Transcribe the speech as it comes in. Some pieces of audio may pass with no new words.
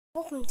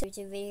Welcome to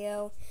YouTube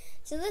video.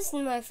 So this is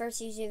my first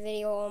YouTube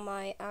video on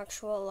my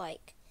actual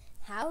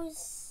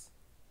house.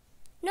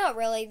 Not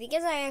really,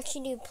 because I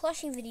actually do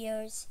plushie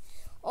videos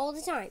all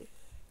the time.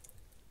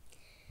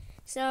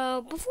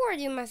 So before I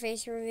do my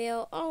face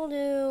reveal, I'll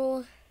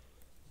do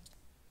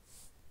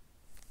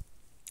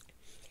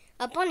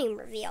a bunny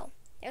reveal.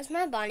 There's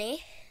my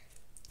bunny.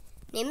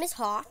 Name is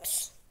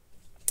Hops.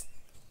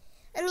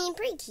 I mean,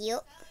 pretty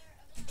cute.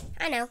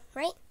 I know,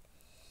 right?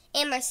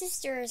 And my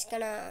sister is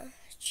gonna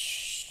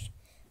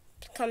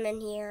come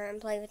in here and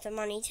play with the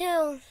bunny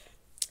too.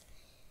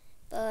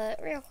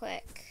 But real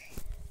quick,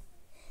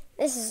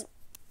 this is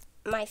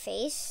my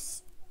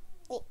face.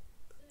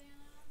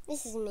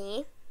 This is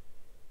me.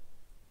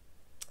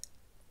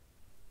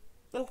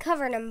 I'm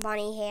covered in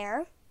bunny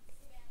hair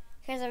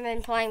because I've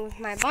been playing with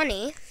my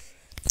bunny.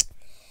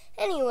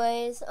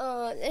 Anyways,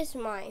 this is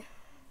my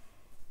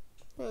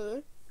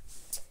thing.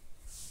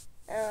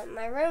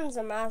 My room's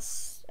a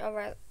mess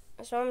over,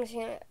 so I'm just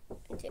gonna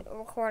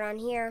record on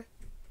here.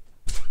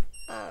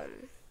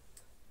 I'm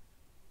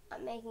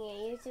making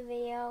a YouTube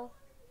video.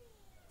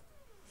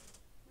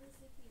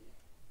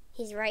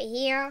 He's right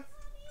here.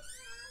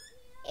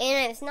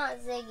 And it's not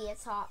Ziggy,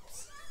 it's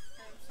Hops.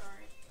 I'm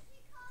sorry.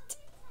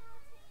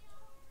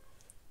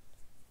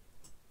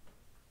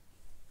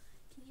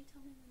 Can you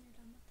tell me when you're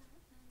done with that,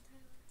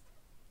 Tyler?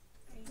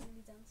 Are you gonna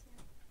be done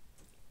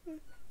soon?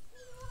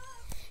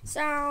 So,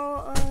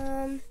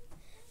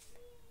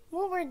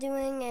 what we're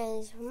doing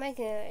is we're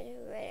making a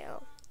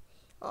video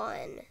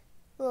on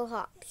Little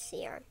Hops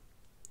here.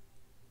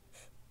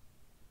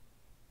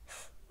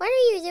 What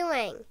are you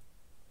doing?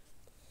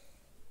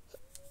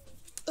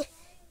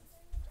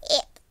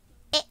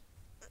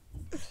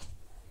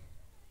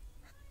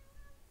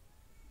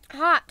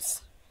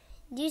 Hops,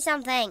 do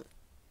something.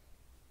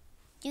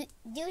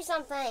 Do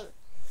something.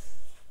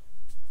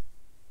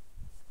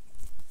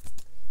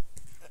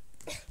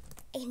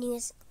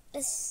 Anyways,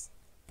 this.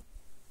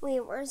 Wait,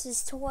 where's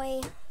his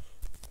toy?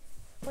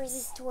 Where's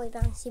his toy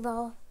bouncy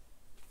ball?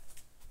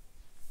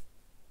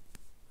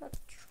 I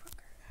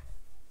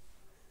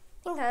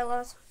think I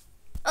lost.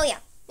 Oh yeah,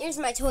 there's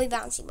my toy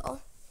bouncy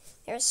ball.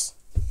 There's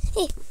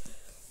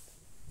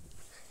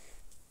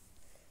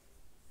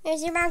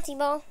your bouncy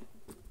ball.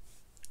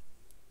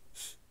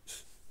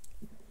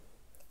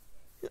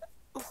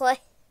 What?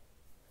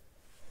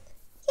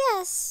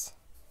 Yes.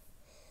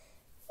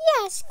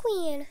 Yes,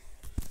 Queen.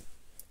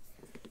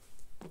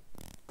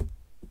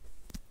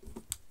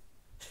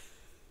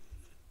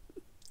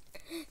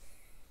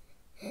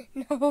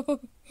 No.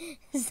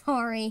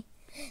 Sorry.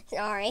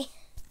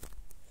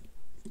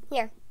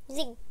 Here,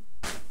 Zig.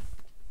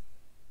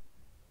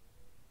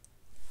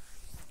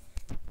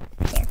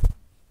 Here.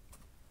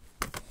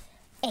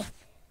 Hey.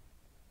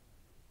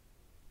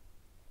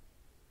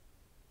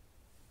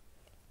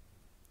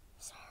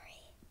 Sorry.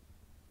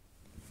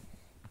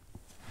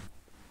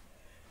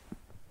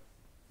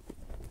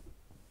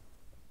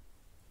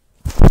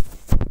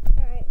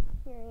 Alright,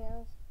 here he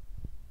goes.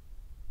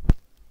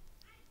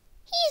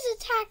 He's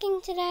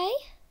attacking today.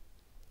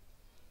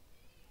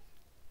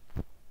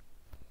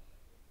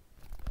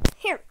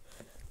 Here.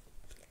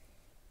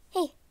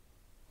 Hey.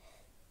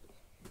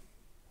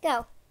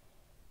 Go.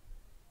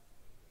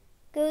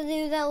 Go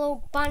do that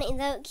little bunny,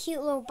 that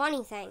cute little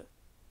bunny thing.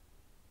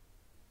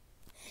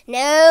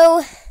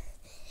 No.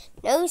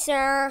 No,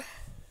 sir.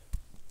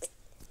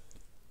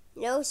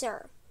 No,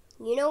 sir.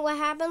 You know what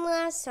happened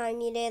last time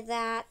you did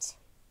that?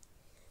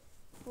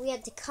 We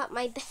had to cut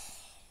my back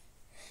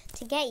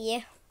to get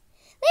you.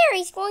 There,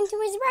 he's going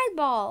to his red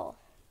ball.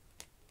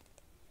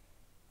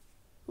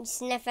 He's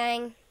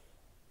sniffing.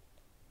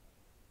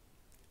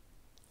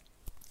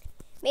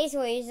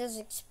 Basically, he's just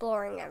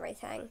exploring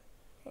everything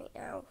right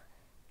now.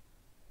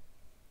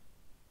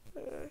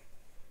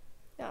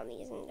 Not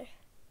these.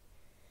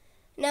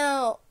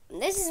 No,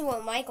 this is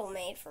what Michael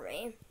made for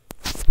me.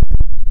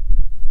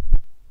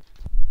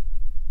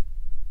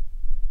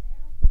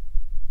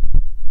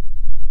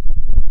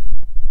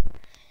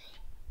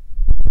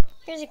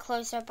 Here's a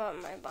close-up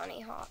of my bunny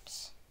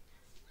Hops.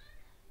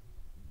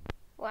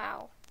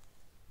 Wow.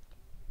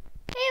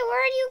 Hey,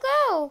 where'd you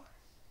go?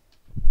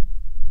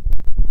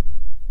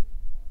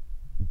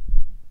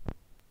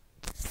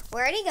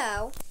 Where'd he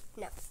go?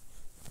 No.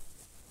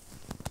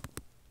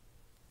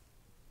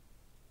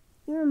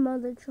 You're a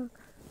mother trucker.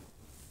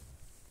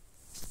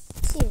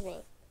 Excuse me.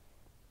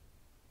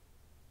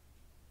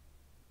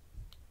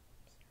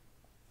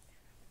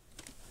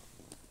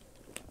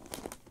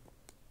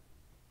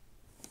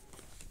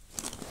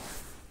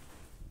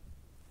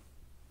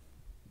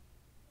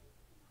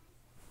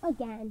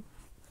 Again.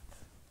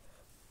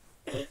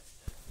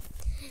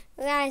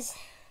 Guys.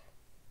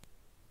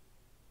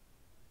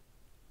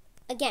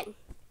 Again.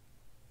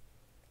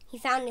 He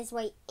found his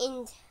way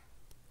into...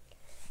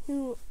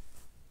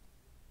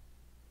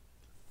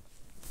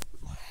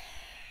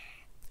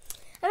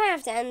 I'm gonna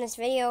have to end this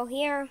video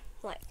here.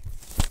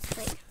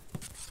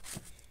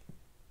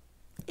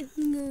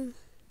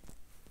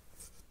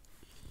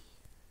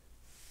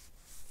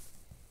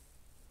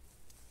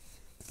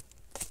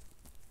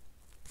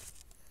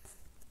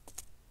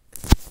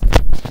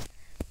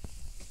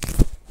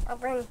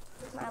 bring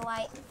my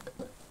light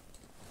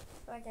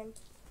so I can.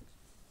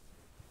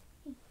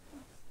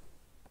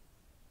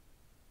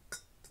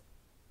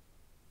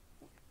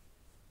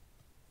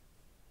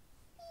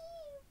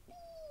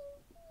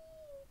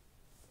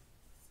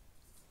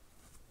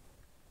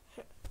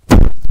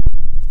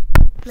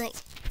 Like.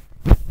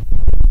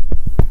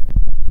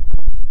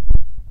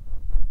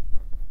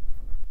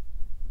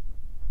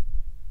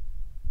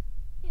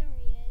 Here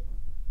he is.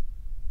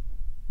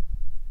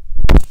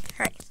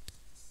 Alright.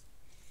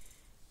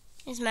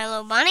 Here's my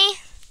little bunny.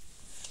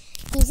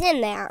 He's in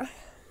there.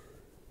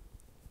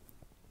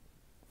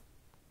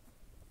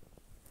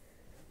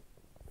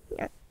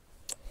 Yeah.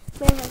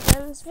 May I have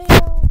done this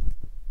video?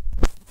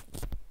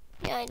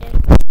 Yeah, I did a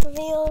book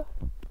reveal.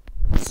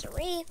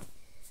 Sorry.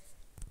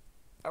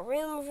 A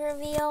room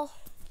reveal.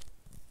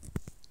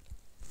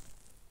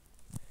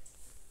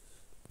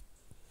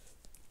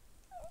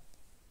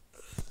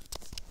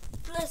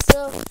 That's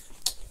a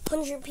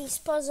 100-piece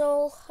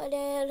puzzle I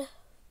did.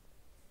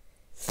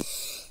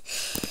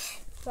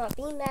 My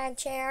beanbag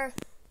chair.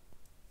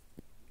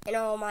 And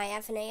all my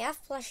FNAF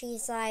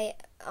plushies I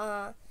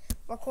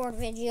record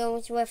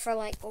videos with for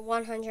like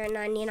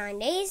 199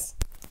 days.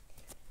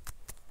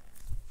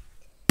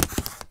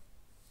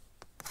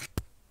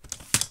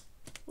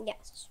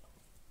 Yes.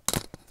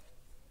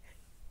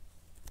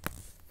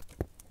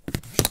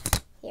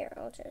 Here,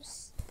 I'll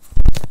just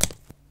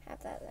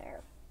have that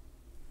there.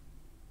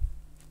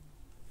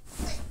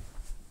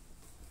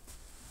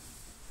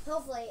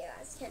 Hopefully you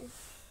guys can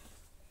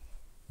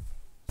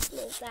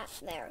move that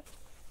there.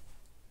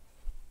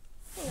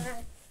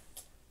 Okay.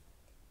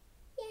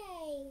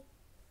 Yay!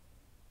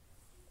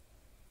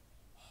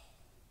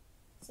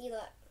 See,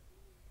 look.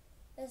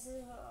 This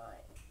is my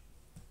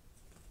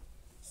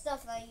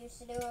stuff that I used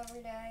to do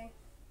every day.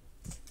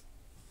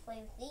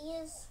 Play with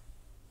these.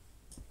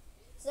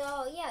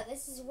 So, yeah,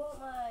 this is what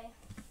my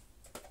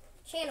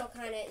channel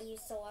kind of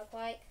used to look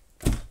like.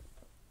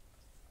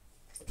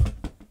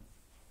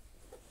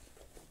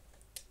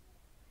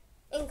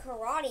 In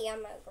karate,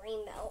 I'm a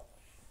green belt.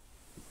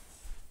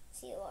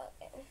 See, look.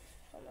 I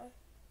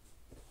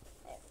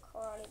have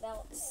karate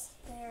belts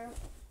there.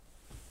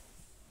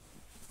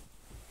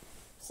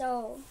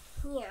 So,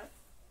 yeah.